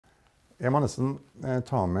Jeg må nesten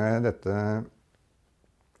ta med dette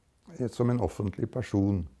som en offentlig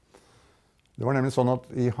person. Det var nemlig sånn at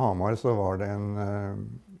i Hamar så var det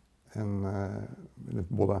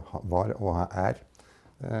både var og er,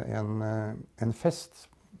 en fest.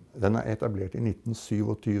 Den er etablert i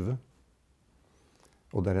 1927,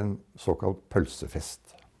 og det er en såkalt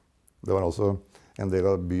pølsefest. Det var altså en del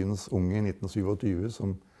av byens unge i 1927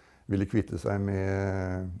 som ville kvitte seg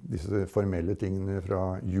med disse formelle tingene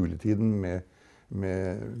fra juletiden med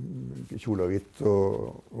kjole og hvitt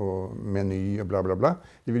og meny og bla bla bla.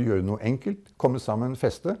 De ville gjøre noe enkelt, komme sammen,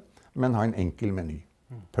 feste, men ha en enkel meny.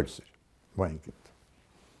 Pølser var enkelt.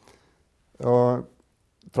 Og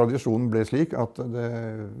tradisjonen ble slik at det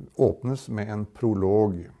åpnes med en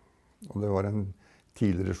prolog. Og det var en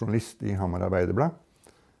tidligere journalist i Hamar Arbeiderblad,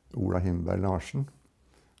 Ola Himberg Larsen,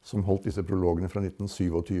 som holdt disse prologene fra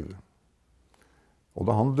 1927. Og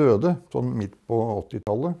da han døde, sånn midt på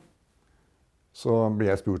 80-tallet, så ble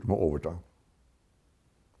jeg spurt om å overta.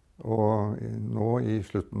 Og nå i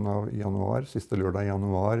slutten av januar, siste lørdag i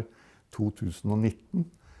januar 2019,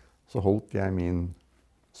 så holdt jeg min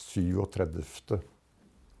 37.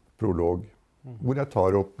 prolog, hvor jeg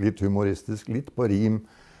tar opp litt humoristisk, litt på rim,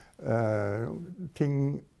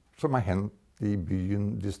 ting som er hendt i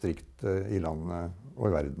byen, distriktet, i landet og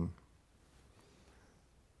i verden.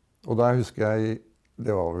 Og da husker jeg,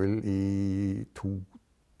 det var vel i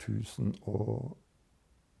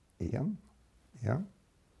 2001, ja,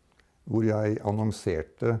 hvor jeg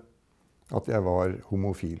annonserte at jeg var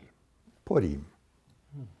homofil, på rim.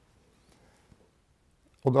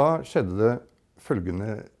 Og da skjedde det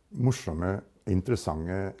følgende morsomme,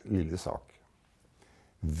 interessante lille sak.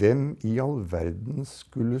 Hvem i all verden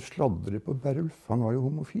skulle sladre på Berulf? Han var jo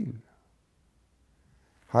homofil.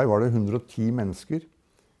 Her var det 110 mennesker,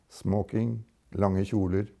 smoking, lange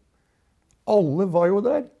kjoler. Alle var jo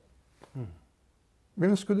der.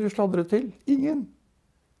 Hvem skulle de sladre til? Ingen.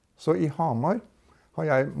 Så i Hamar har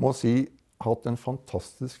jeg, må si, hatt en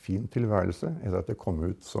fantastisk fin tilværelse etter at jeg kom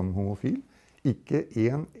ut som homofil. Ikke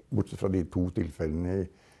en, bortsett fra de 2 tilfellene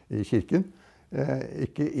i kirken,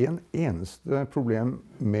 ikke en eneste problem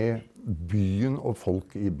med byen og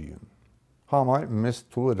folk i byen. Hamar, mest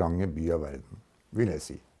tolerante by av verden, vil jeg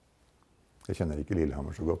si. Jeg kjenner ikke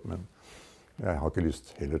Lillehammer så godt, men jeg har ikke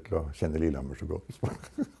lyst heller til å kjenne Lillehammer så godt.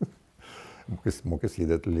 Jeg må ikke si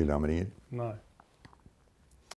det til lillehammeringer. Nei.